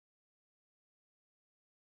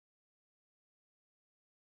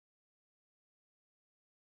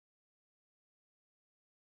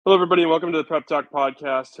Hello, everybody, and welcome to the Prep Talk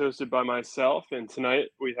podcast hosted by myself. And tonight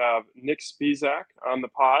we have Nick Spizak on the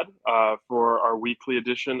pod for our weekly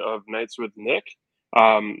edition of Nights with Nick.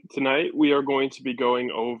 Tonight we are going to be going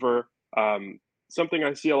over something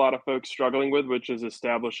I see a lot of folks struggling with, which is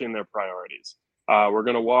establishing their priorities. We're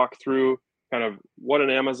going to walk through kind of what an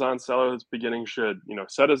Amazon seller that's beginning should,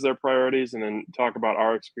 set as their priorities, and then talk about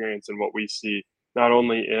our experience and what we see not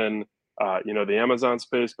only in, the Amazon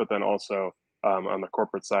space, but then also on the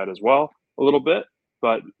corporate side as well a little bit.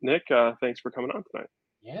 But Nick, thanks for coming on tonight.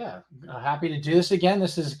 Yeah, happy to do this again.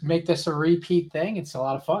 Make this a repeat thing. It's a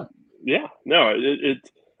lot of fun. Yeah, no,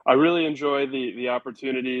 I really enjoy the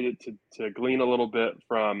opportunity to glean a little bit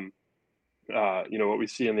from what we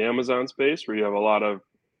see in the Amazon space, where you have a lot of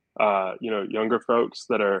younger folks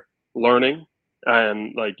that are learning,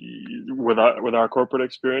 and like with our corporate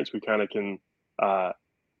experience, we kind of can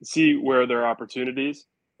see where there are opportunities,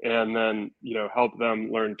 and then help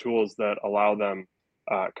them learn tools that allow them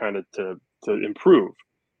kind of to improve.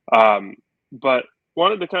 But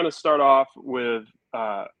wanted to kind of start off with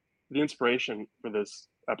the inspiration for this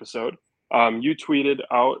episode. You tweeted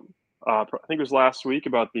out, I think it was last week,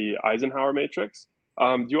 about the Eisenhower matrix.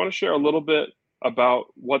 Do you want to share a little bit about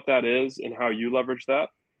what that is and how you leverage that?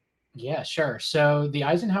 Yeah, sure. So the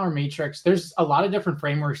Eisenhower matrix, there's a lot of different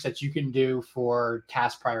frameworks that you can do for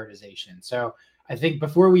task prioritization. So I think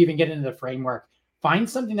before we even get into the framework, find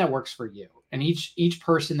something that works for you. And each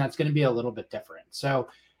person, that's going to be a little bit different. So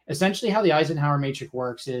essentially how the Eisenhower matrix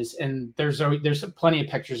works is, and there's plenty of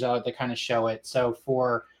pictures of it that kind of show it. So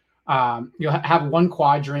for you'll have one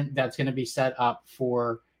quadrant that's going to be set up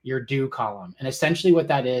for your do column. And essentially what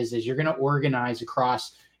that is you're going to organize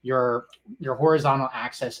across your horizontal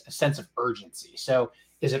axis a sense of urgency. So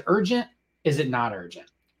is it urgent? Is it not urgent?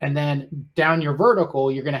 And then down your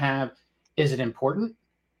vertical, you're going to have, is it important?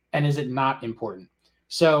 And is it not important?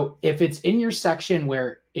 So if it's in your section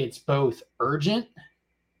where it's both urgent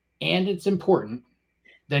and it's important,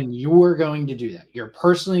 then you're going to do that. You're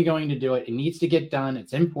personally going to do it. It needs to get done.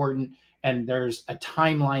 It's important. And there's a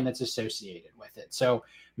timeline that's associated with it. So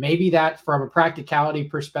maybe that from a practicality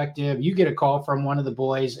perspective, you get a call from one of the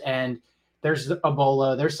boys and there's a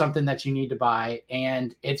bolo, there's something that you need to buy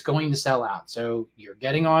and it's going to sell out. So you're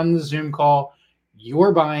getting on the Zoom call,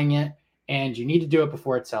 you're buying it, and you need to do it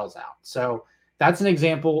before it sells out. So that's an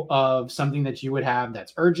example of something that you would have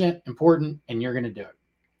that's urgent, important, and you're going to do it.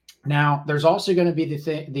 Now, there's also going to be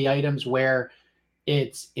the items where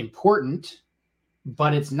it's important,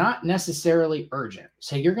 but it's not necessarily urgent.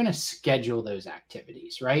 So you're going to schedule those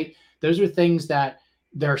activities, right? Those are things that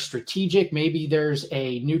they're strategic. Maybe there's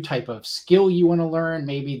a new type of skill you want to learn.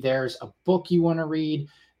 Maybe there's a book you want to read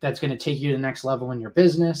that's going to take you to the next level in your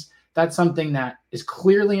business. That's something that is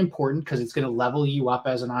clearly important because it's going to level you up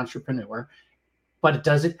as an entrepreneur, but it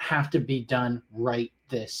doesn't have to be done right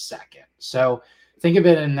this second. So think of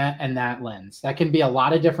it in that lens. That can be a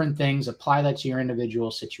lot of different things. Apply that to your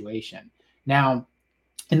individual situation. Now,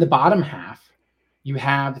 in the bottom half, you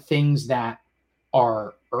have things that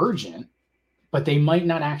are urgent, but they might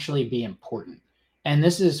not actually be important. And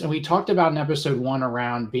we talked about in episode 1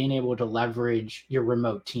 around being able to leverage your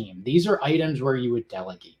remote team. These are items where you would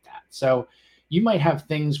delegate that. So you might have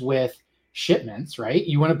things with shipments, right?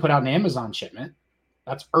 You want to put out an Amazon shipment.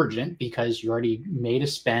 That's urgent because you already made a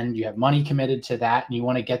spend, you have money committed to that, and you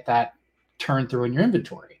want to get that turned through in your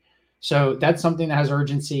inventory. So that's something that has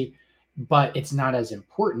urgency, but it's not as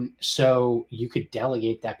important. So you could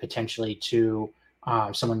delegate that potentially to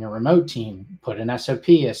someone in your remote team, put an SOP,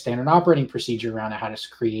 a standard operating procedure around how to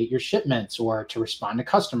create your shipments or to respond to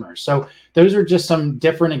customers. So those are just some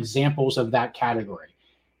different examples of that category.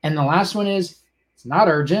 And the last one is it's not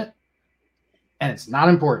urgent and it's not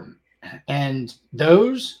important. And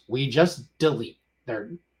those we just delete.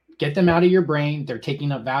 Get them out of your brain. They're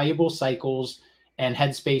taking up valuable cycles and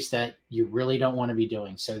headspace that you really don't want to be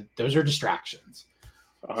doing. So those are distractions.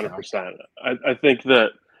 100%. I think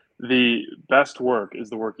that the best work is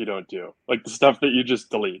the work you don't do, like the stuff that you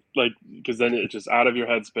just delete, like, because then it's just out of your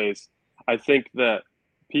headspace. I think that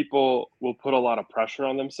people will put a lot of pressure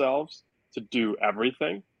on themselves to do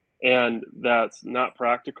everything, and that's not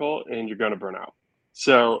practical, and you're going to burn out.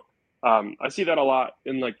 So I see that a lot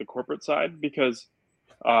in like the corporate side because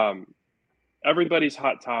everybody's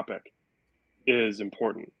hot topic is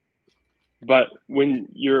important. But when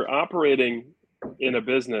you're operating in a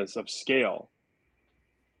business of scale,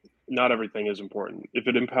 not everything is important. If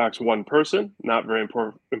it impacts one person, not very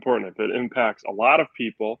important. If it impacts a lot of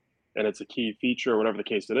people and it's a key feature or whatever the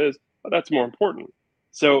case it is, that's more important.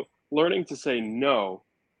 So learning to say no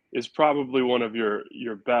is probably one of your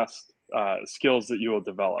best skills that you will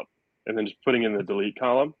develop. and then just putting in the delete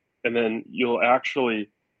column. And then you'll actually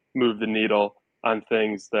move the needle on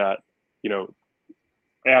things that, you know,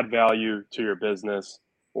 add value to your business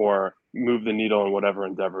or move the needle in whatever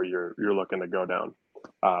endeavor you're looking to go down.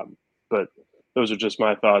 But those are just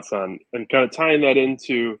my thoughts on and kind of tying that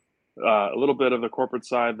into a little bit of the corporate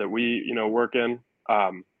side that we work in.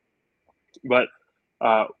 But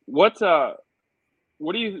what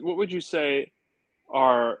would you say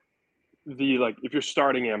are the like if you're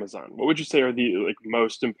starting Amazon, what would you say are the like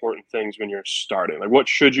most important things when you're starting? Like what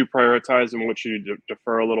should you prioritize and what should you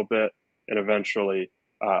defer a little bit and eventually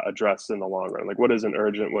address in the long run? Like what isn't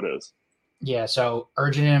urgent, what is? Yeah. So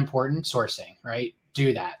urgent and important sourcing, right?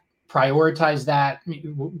 Do that. Prioritize that.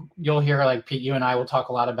 You'll hear like Pete, you and I will talk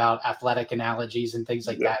a lot about athletic analogies and things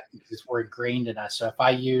like Yeah. that because we're ingrained in us. So if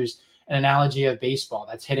I use an analogy of baseball,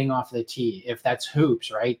 that's hitting off the tee. If that's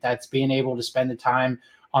hoops, right? That's being able to spend the time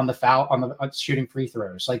on the foul, on the shooting free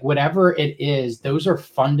throws, like whatever it is, those are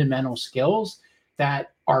fundamental skills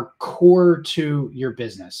that are core to your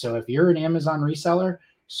business. So if you're an Amazon reseller,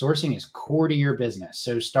 sourcing is core to your business.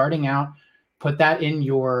 So starting out, put that in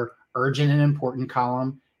your urgent and important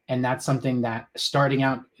column. And that's something that starting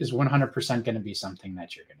out is 100% going to be something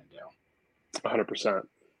that you're going to do.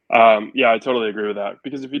 100%. Yeah, I totally agree with that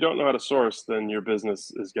because if you don't know how to source, then your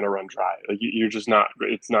business is going to run dry. Like you're just not,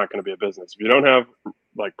 it's not going to be a business. If you don't have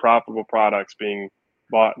like profitable products being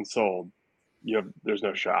bought and sold, there's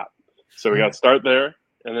no shot. So we got to start there.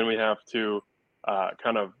 And then we have to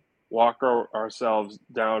kind of walk ourselves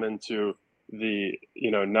down into the,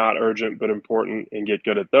 not urgent, but important and get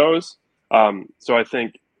good at those. So I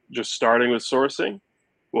think just starting with sourcing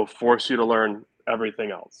will force you to learn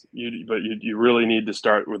everything else. You really need to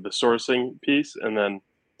start with the sourcing piece and then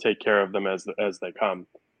take care of them as they come.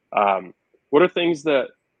 What are things that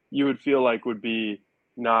you would feel like would be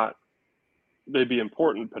they'd be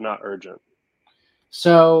important but not urgent?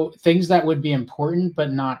 So things that would be important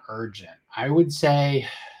but not urgent, I would say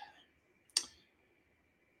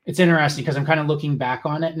it's interesting because I'm kind of looking back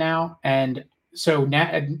on it now. And so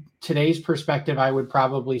now, today's perspective, I would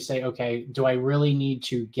probably say, okay, do I really need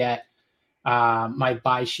to get my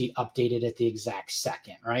buy sheet updated at the exact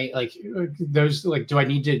second, right? Like those, like, do I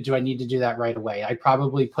need to do that right away? I'd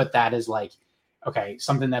probably put that as like, okay,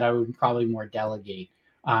 something that I would probably more delegate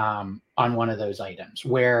on one of those items,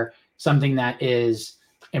 where something that is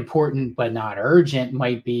important but not urgent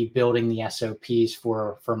might be building the SOPs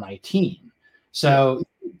for my team. So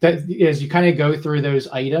that as you kind of go through those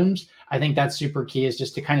items, I think that's super key is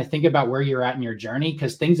just to kind of think about where you're at in your journey.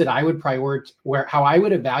 Because things that I would prioritize, how I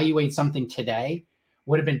would evaluate something today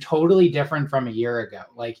would have been totally different from a year ago.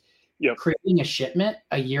 Like creating a shipment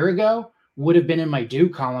a year ago would have been in my do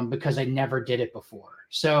column because I never did it before.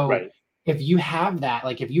 So if you have that,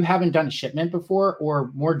 like if you haven't done a shipment before,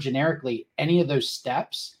 or more generically, any of those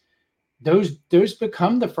steps, those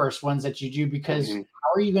become the first ones that you do, because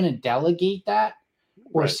how are you going to delegate that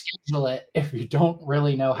or schedule it if you don't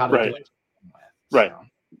really know how to do it? Right.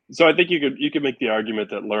 So I think you could make the argument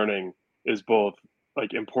that learning is both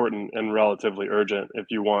like important and relatively urgent if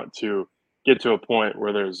you want to get to a point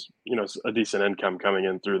where there's a decent income coming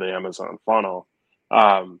in through the Amazon funnel.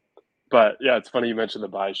 But yeah, it's funny you mentioned the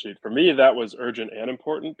buy sheet. For me, that was urgent and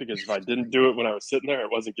important because if I didn't do it when I was sitting there,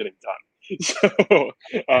 it wasn't getting done. So,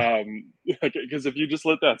 because if you just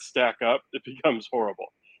let that stack up, it becomes horrible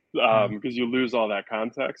because you lose all that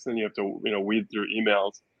context and you have to, weed through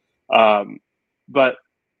emails. But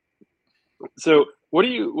so what do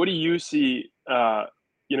you see,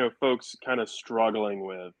 folks kind of struggling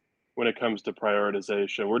with when it comes to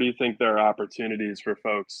prioritization? Where do you think there are opportunities for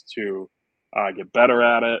folks to get better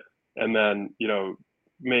at it? And then,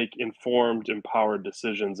 make informed, empowered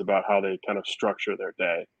decisions about how they kind of structure their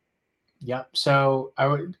day. Yep. So I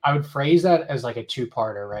would phrase that as like a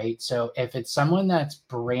two-parter, right? So if it's someone that's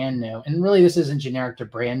brand new, and really this isn't generic to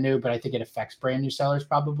brand new, but I think it affects brand new sellers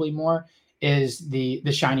probably more, is the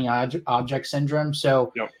shiny object syndrome.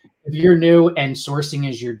 So if you're new and sourcing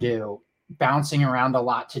is your due, bouncing around a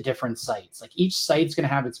lot to different sites, like each site's going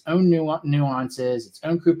to have its own nuances, its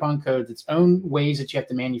own coupon codes, its own ways that you have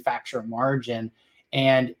to manufacture a margin.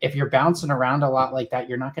 And if you're bouncing around a lot like that,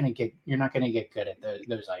 you're not going to get good at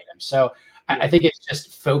those items. So I think it's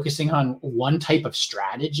just focusing on one type of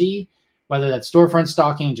strategy, whether that's storefront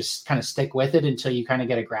stalking, just kind of stick with it until you kind of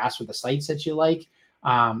get a grasp of the sites that you like.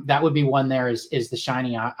 That would be one. There is the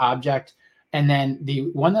shiny object. And then the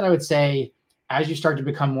one that I would say, as you start to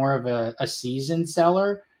become more of a seasoned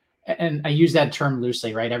seller, and I use that term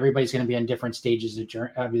loosely, right? Everybody's going to be in different stages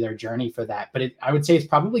of their journey for that. But I would say it's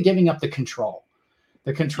probably giving up the control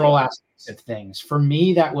aspects of things. For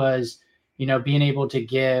me, that was, being able to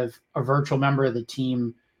give a virtual member of the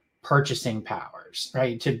team purchasing powers,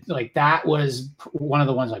 right? To like, that was one of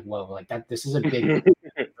the ones like, whoa, like that, this is a big deal.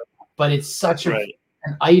 But it's such an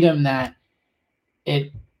item that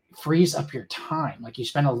it frees up your time. Like, you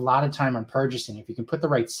spend a lot of time on purchasing. If you can put the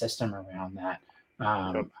right system around that,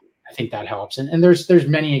 I think that helps. And there's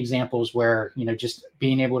many examples where, just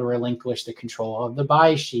being able to relinquish the control of the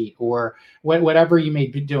buy sheet, or whatever you may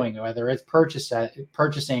be doing, whether it's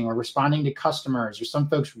purchasing or responding to customers, or some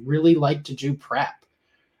folks really like to do prep.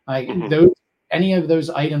 Like any of those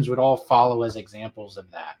items would all follow as examples of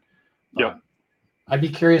that. Yep. I'd be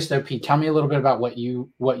curious though, Pete, tell me a little bit about what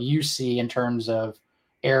you see in terms of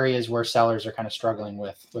areas where sellers are kind of struggling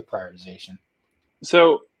with prioritization.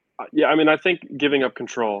 So, yeah, I mean, I think giving up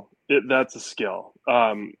control, that's a skill.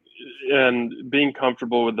 And being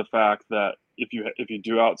comfortable with the fact that if you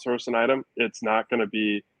do outsource an item, it's not going to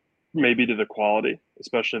be maybe to the quality,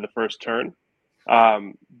 especially the first turn.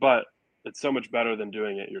 But it's so much better than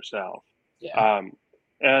doing it yourself. Yeah.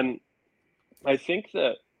 And I think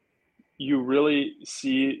that you really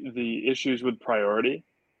see the issues with priority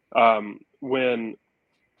when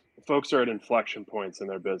folks are at inflection points in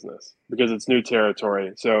their business, because it's new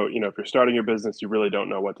territory. So, if you're starting your business, you really don't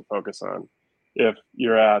know what to focus on. If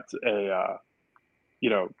you're at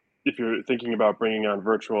if you're thinking about bringing on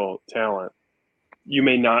virtual talent, you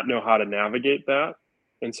may not know how to navigate that.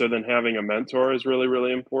 And so then having a mentor is really,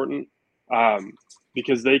 really important,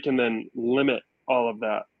 because they can then limit all of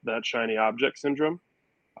that shiny object syndrome.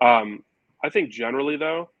 I think generally,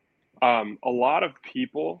 though, a lot of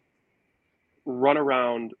people run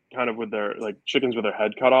around kind of with their, like, chickens with their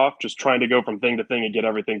head cut off, just trying to go from thing to thing and get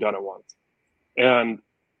everything done at once. And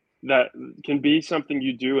that can be something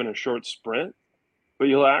you do in a short sprint, but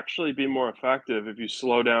you'll actually be more effective if you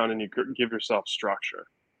slow down and you give yourself structure.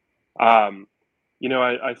 I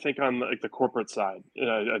think on like the corporate side,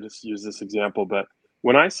 I just use this example, but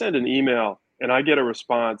when I send an email and I get a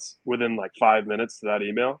response within like 5 minutes to that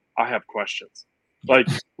email, I have questions. Like,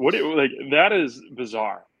 that is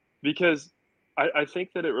bizarre, because I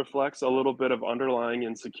think that it reflects a little bit of underlying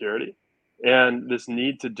insecurity and this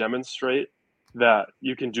need to demonstrate that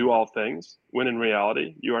you can do all things, when in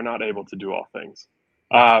reality you are not able to do all things.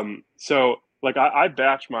 So like I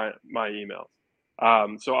batch my emails.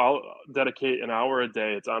 So I'll dedicate an hour a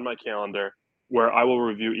day. It's on my calendar, where I will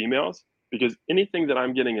review emails, because anything that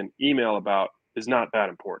I'm getting an email about is not that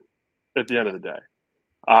important at the end of the day.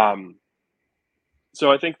 So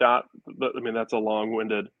I think that's a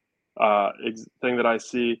long-winded thing that I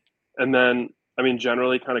see. And then, I mean,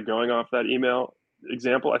 generally kind of going off that email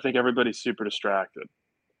example, I think everybody's super distracted.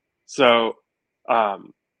 So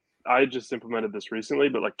I just implemented this recently,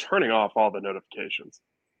 but like turning off all the notifications.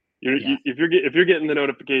 If you're getting the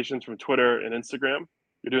notifications from Twitter and Instagram,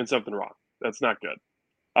 you're doing something wrong. That's not good.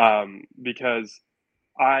 Because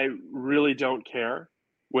I really don't care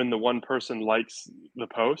when the one person likes the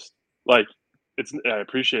post. Like, I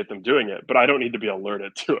appreciate them doing it, but I don't need to be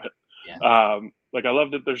alerted to it. Yeah. Like, I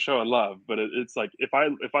love that they're showing love, but it's like, if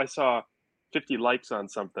I saw 50 likes on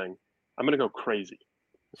something, I'm gonna go crazy.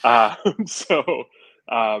 So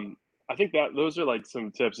I think that those are like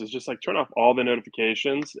some tips, is just like turn off all the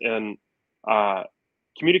notifications and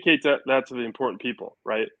communicate that to the important people,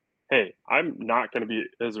 right? Hey, I'm not going to be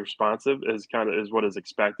as responsive as what is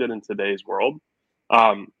expected in today's world.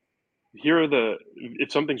 Here are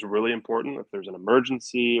if something's really important, if there's an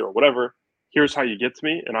emergency or whatever, here's how you get to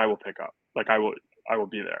me and I will pick up. Like, I will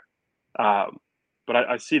be there. But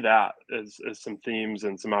I see that as some themes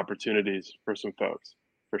and some opportunities for some folks,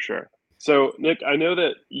 for sure. So, Nick, I know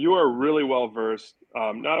that you are really well versed,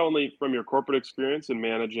 not only from your corporate experience in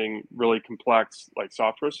managing really complex like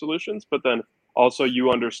software solutions, but then also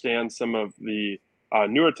you understand some of the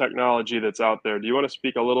newer technology that's out there. Do you want to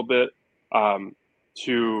speak a little bit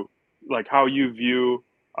to like how you view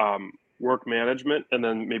work management, and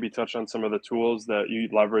then maybe touch on some of the tools that you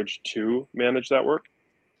leverage to manage that work?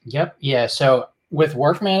 Yep. Yeah. So with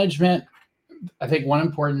work management, I think one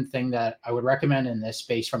important thing that I would recommend in this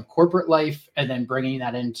space, from corporate life and then bringing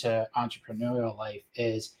that into entrepreneurial life,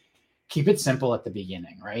 is keep it simple at the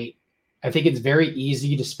beginning, right? I think it's very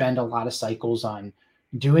easy to spend a lot of cycles on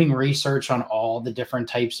doing research on all the different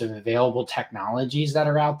types of available technologies that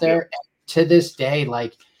are out there. Yep. To this day,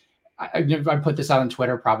 like, I put this out on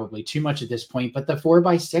Twitter probably too much at this point, but the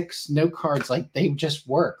 4x6 note cards, like, they just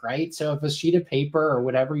work, right? So if a sheet of paper or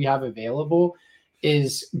whatever you have available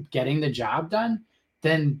is getting the job done,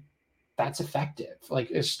 then that's effective.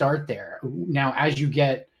 Like, start there. Now, as you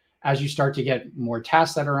get as you start to get more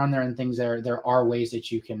tasks that are on there and things there are ways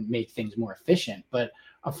that you can make things more efficient. But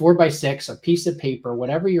a 4x6, a piece of paper,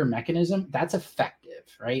 whatever your mechanism, that's effective,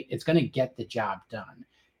 right? It's going to get the job done.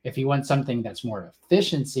 If you want something that's more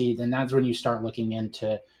efficiency, then that's when you start looking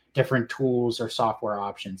into different tools or software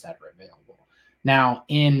options that are available. Now,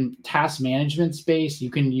 in task management space, you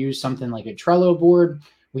can use something like a Trello board.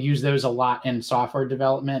 We use those a lot in software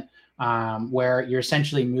development, where you're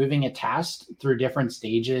essentially moving a task through different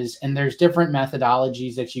stages. And there's different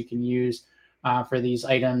methodologies that you can use for these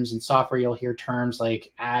items. In software, you'll hear terms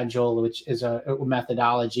like Agile, which is a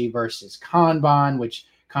methodology, versus Kanban, which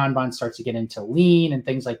Kanban starts to get into lean and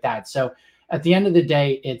things like that. So at the end of the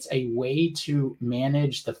day, it's a way to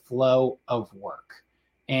manage the flow of work.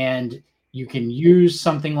 And you can use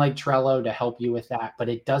something like Trello to help you with that, but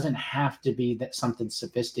it doesn't have to be that something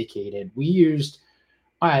sophisticated. We used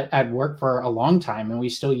at work for a long time, and we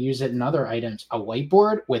still use it in other items, a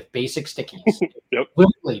whiteboard with basic stickies. Yep.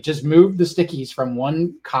 Literally just move the stickies from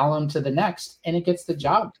one column to the next, and it gets the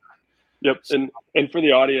job done. Yep. And for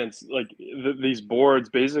the audience, like these boards,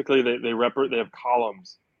 basically they have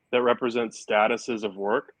columns that represent statuses of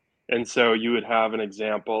work. And so you would have an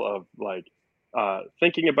example of like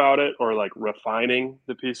thinking about it or like refining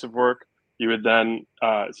the piece of work. You would then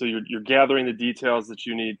so you're gathering the details that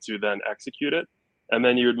you need to then execute it. And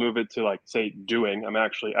then you would move it to like, say, doing. I'm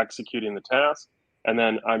actually executing the task, and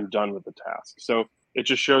then I'm done with the task. So it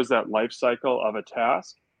just shows that life cycle of a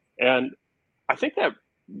task. And I think that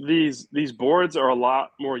these boards are a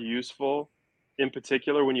lot more useful, in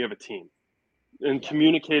particular when you have a team, and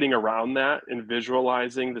communicating around that and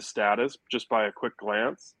visualizing the status just by a quick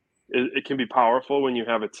glance. It can be powerful when you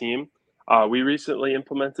have a team. We recently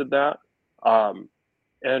implemented that.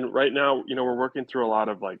 And right now, we're working through a lot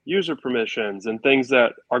of like user permissions and things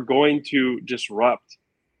that are going to disrupt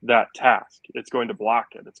that task. It's going to block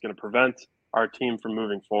it. It's going to prevent our team from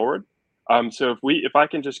moving forward. So if I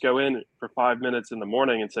can just go in for 5 minutes in the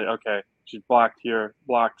morning and say, okay, she's blocked here,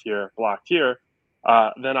 blocked here, blocked here,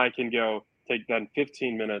 then I can go take then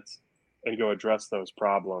 15 minutes and go address those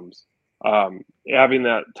problems. Having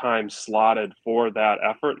that time slotted for that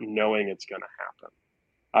effort, knowing it's going to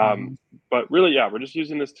happen. But really, yeah, we're just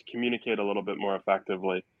using this to communicate a little bit more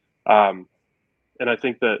effectively. And I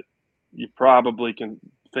think that you probably can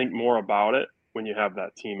think more about it when you have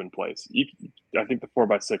that team in place. I think the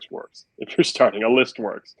 4x6 works. If you're starting, a list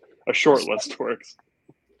works. A short list works.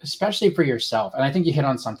 Especially for yourself. And I think you hit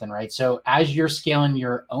on something, right? So as you're scaling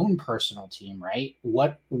your own personal team, right?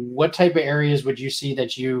 What type of areas would you see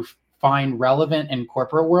that you find relevant in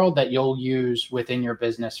corporate world that you'll use within your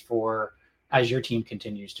business for as your team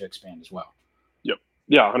continues to expand as well? Yep.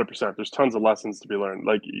 Yeah, 100%. There's tons of lessons to be learned.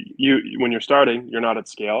 Like when you're starting, you're not at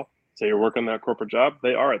scale. Say you're working that corporate job,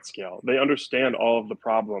 they are at scale. They understand all of the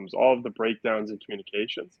problems, all of the breakdowns in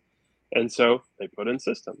communications. And so they put in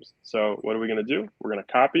systems. So what are we going to do? We're going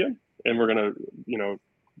to copy them, and we're going to,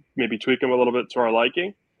 maybe tweak them a little bit to our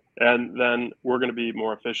liking. And then we're going to be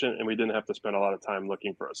more efficient, and we didn't have to spend a lot of time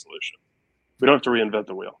looking for a solution. We don't have to reinvent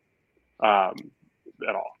the wheel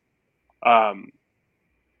at all.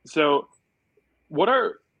 So what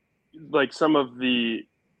are like some of the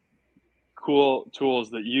cool tools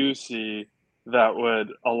that you see that would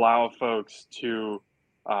allow folks to,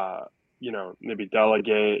 maybe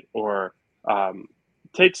delegate or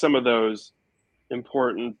take some of those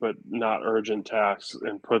important but not urgent tasks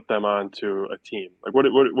and put them onto a team? Like what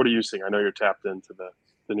are you seeing? I know you're tapped into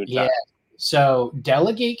the new Yeah. tech. So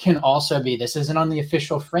delegate can also be, this isn't on the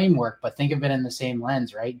official framework, but think of it in the same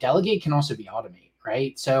lens, right? Delegate can also be automate,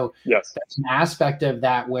 right? So Yes. that's an aspect of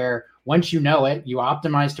that where once you know it, you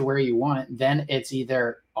optimize to where you want, then it's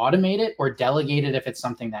either automate it or delegate it if it's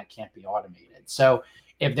something that can't be automated. So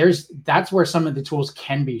that's where some of the tools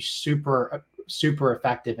can be super, super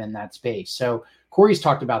effective in that space. So Corey's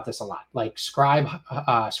talked about this a lot, like Scribe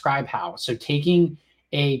How. So taking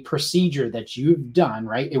a procedure that you've done,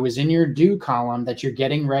 right? It was in your do column that you're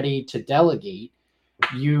getting ready to delegate.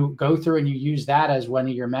 You go through and you use that as one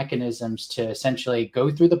of your mechanisms to essentially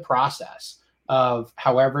go through the process of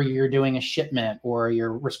however you're doing a shipment or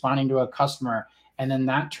you're responding to a customer. And then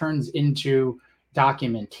that turns into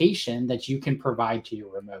documentation that you can provide to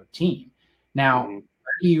your remote team. Now,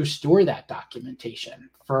 where do you store that documentation?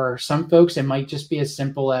 For some folks, it might just be as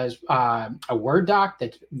simple as a Word doc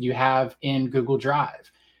that you have in Google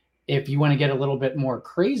Drive. If you want to get a little bit more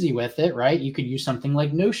crazy with it, right, you could use something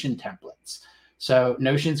like Notion templates. So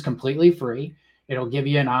Notion's completely free. It'll give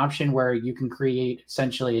you an option where you can create,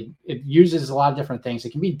 essentially, it uses a lot of different things.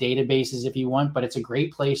 It can be databases if you want, but it's a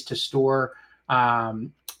great place to store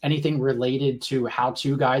anything related to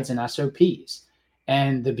how-to guides and SOPs.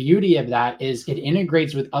 And the beauty of that is it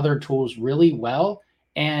integrates with other tools really well.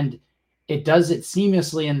 And it does it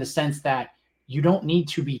seamlessly in the sense that you don't need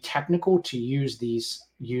to be technical to use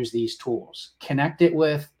these tools. Connect it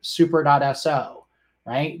with super.so,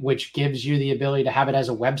 right? Which gives you the ability to have it as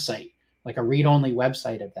a website, like a read-only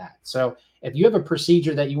website of that. So if you have a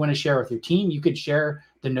procedure that you want to share with your team, you could share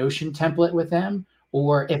the Notion template with them.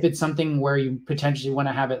 Or if it's something where you potentially want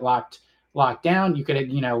to have it locked down, you could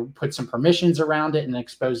put some permissions around it and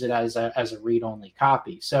expose it as a read-only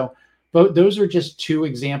copy. So those are just two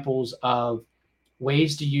examples of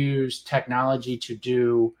ways to use technology to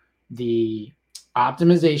do the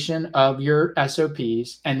optimization of your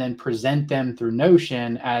SOPs and then present them through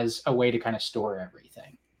Notion as a way to kind of store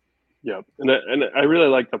everything. Yep. And I really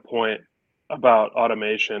like the point about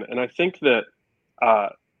automation. And I think that uh,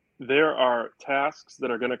 there are tasks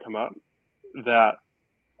that are going to come up that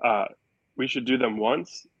uh, we should do them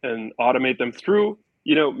once and automate them through,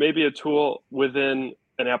 maybe a tool within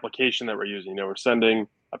an application that we're using. We're sending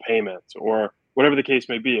a payment or whatever the case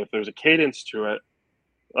may be. If there's a cadence to it,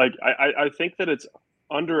 like I think that it's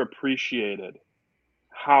underappreciated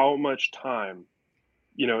how much time,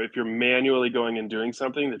 if you're manually going and doing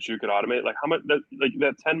something that you could automate, like how much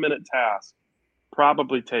that 10-minute task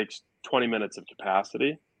probably takes 20 minutes of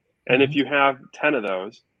capacity. And if Mm-hmm. you have 10 of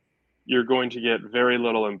those, you're going to get very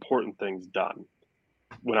little important things done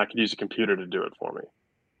when I could use a computer to do it for me.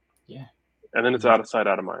 Yeah. And then it's out of sight,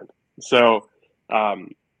 out of mind. So,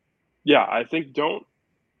 um, yeah, I think don't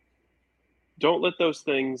let those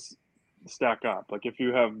things stack up. Like if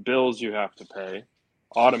you have bills you have to pay,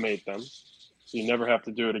 automate them so you never have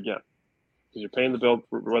to do it again because you're paying the bill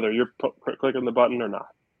whether you're clicking the button or not.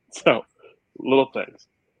 So little things.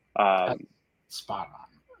 Um, Spot on.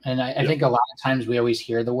 And I yeah, think a lot of times we always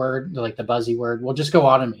hear the word, like the buzzy word, we'll just go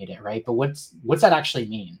automate it, right? But what's that actually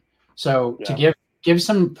mean? So to yeah, give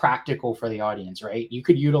some practical for the audience, right? You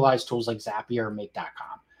could utilize tools like Zapier or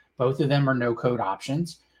Make.com. Both of them are no code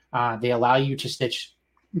options. They allow you to stitch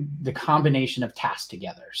the combination of tasks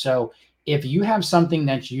together. So if you have something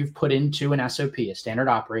that you've put into an SOP, a standard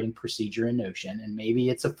operating procedure in Notion, and maybe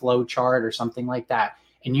it's a flow chart or something like that,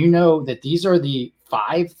 and you know that these are the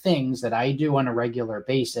 5 things that I do on a regular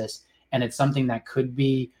basis, and it's something that could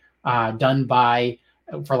be done by,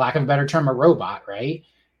 for lack of a better term, a robot, right?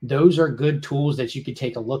 Those are good tools that you could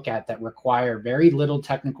take a look at that require very little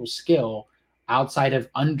technical skill outside of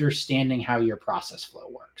understanding how your process flow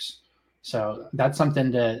works. So that's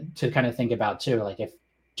something to kind of think about too. Like, if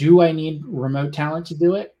do I need remote talent to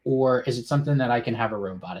do it, or is it something that I can have a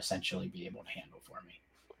robot essentially be able to handle for me?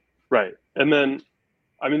 right. And then,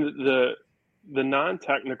 I mean, the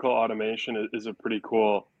non-technical automation is a pretty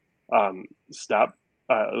cool step,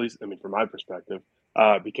 at least, I mean, from my perspective,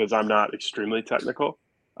 because I'm not extremely technical.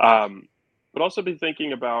 Um, but also be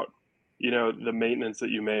thinking about, the maintenance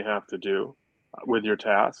that you may have to do with your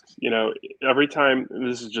tasks. Every time,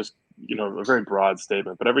 this is just, a very broad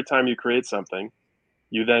statement, but every time you create something,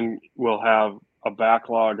 you then will have a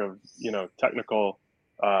backlog of, technical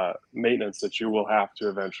maintenance that you will have to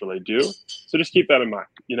eventually do. So just keep that in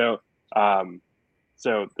mind. Um,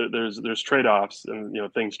 so there's trade-offs,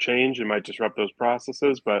 and things change. It might disrupt those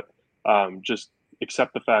processes, but just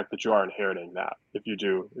accept the fact that you are inheriting that if you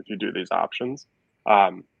do these options.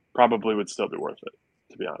 Um, Probably would still be worth it,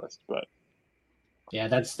 to be honest. But Yeah,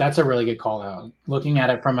 that's a really good call out. Looking at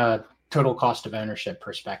it from a total cost of ownership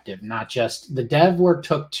perspective, not just the dev work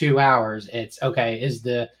took 2 hours. It's okay, is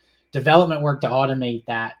the development work to automate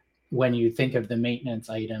that when you think of the maintenance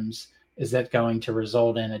items, is that going to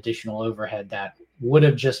result in additional overhead that would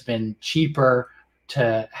have just been cheaper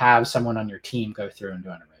to have someone on your team go through and do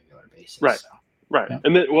on a regular basis? right, So, right, yeah.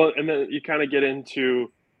 and then you kind of get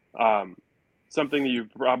into um, something that you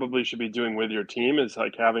probably should be doing with your team is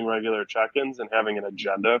like having regular check-ins and having an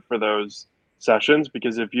agenda for those sessions.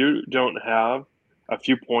 Because if you don't have a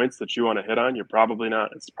few points that you want to hit on, it's probably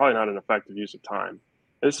not an effective use of time.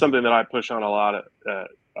 It's something that I push on a lot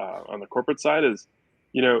on the corporate side is,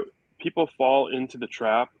 you know, people fall into the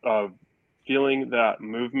trap of feeling that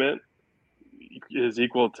movement is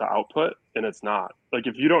equal to output, and it's not. Like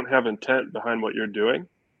if you don't have intent behind what you're doing,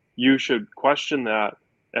 you should question that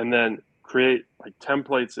and then create like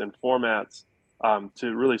templates and formats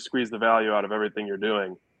to really squeeze the value out of everything you're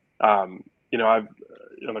doing. I've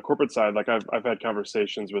on the corporate side, like I've had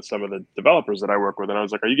conversations with some of the developers that I work with, and I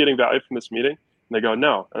was like, "Are you getting value from this meeting?" And they go,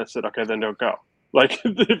 "No." And I said, "Okay, then don't go." Like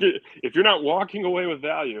if you're not walking away with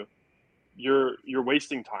value, you're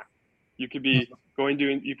wasting time. You could be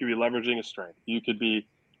you could be leveraging a strength. You could be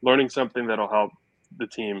learning something that'll help the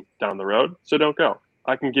team down the road. So don't go.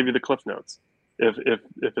 I can give you the cliff notes.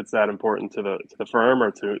 if it's that important to the firm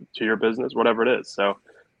or to your business, whatever it is. So,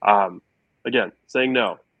 um, again, saying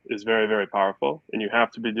no is very, very powerful, and you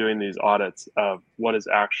have to be doing these audits of what is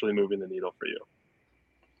actually moving the needle for you.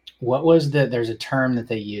 What was there's a term that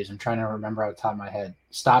they use. I'm trying to remember off the top of my head.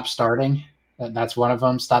 Stop starting. That's one of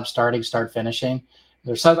them. Stop starting, start finishing.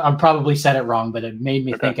 There's some, I probably said it wrong, but it made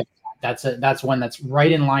me Okay. think of that's one that's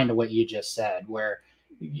right in line to what you just said, where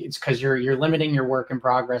it's because you're limiting your work in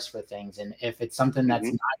progress for things. And if it's something that's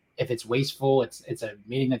Hmm. not, if it's wasteful, it's a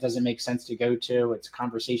meeting that doesn't make sense to go to, it's a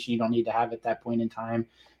conversation you don't need to have at that point in time,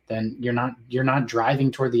 then you're not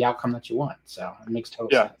driving toward the outcome that you want. So it makes total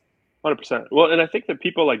Yeah. sense. 100%. Well, and I think that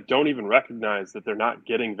people like don't even recognize that they're not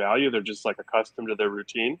getting value. They're just like accustomed to their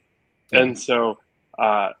routine. Yeah. And so,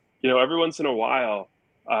 every once in a while,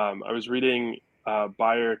 I was reading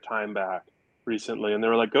Buyer Time Back recently, and they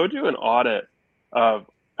were like, go do an audit of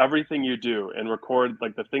everything you do and record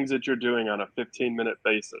like the things that you're doing on a 15-minute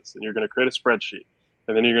basis. And you're going to create a spreadsheet.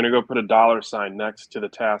 And then you're going to go put a dollar sign next to the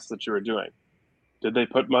tasks that you were doing. Did they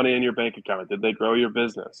put money in your bank account? Did they grow your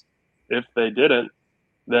business? If they didn't,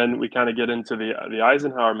 then we kind of get into the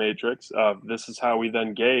Eisenhower matrix of this is how we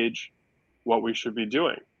then gauge what we should be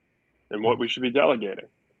doing and what we should be delegating.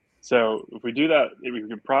 So if we do that, we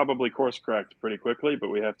could probably course correct pretty quickly, but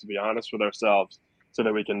we have to be honest with ourselves so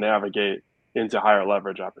that we can navigate into higher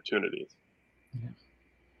leverage opportunities. Yeah.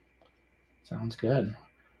 Sounds good.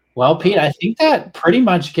 Well, Pete, So I think that pretty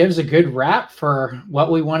much gives a good wrap for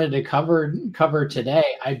what we wanted to cover today.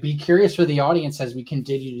 I'd be curious for the audience as we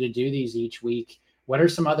continue to do these each week. What are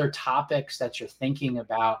some other topics that you're thinking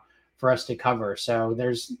about for us to cover? So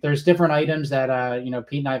there's different items that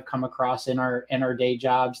Pete and I have come across in our day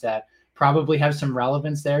jobs that probably have some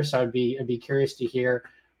relevance there. So I'd be curious to hear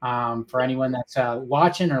for anyone that's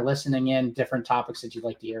watching or listening in different topics that you'd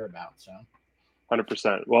like to hear about. So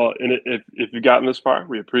 100%. Well, and if you've gotten this far,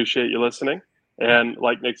 we appreciate you listening. yeah, And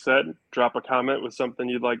like Nick said, drop a comment with something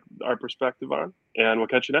you'd like our perspective on, and we'll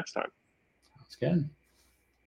catch you next time. that's good.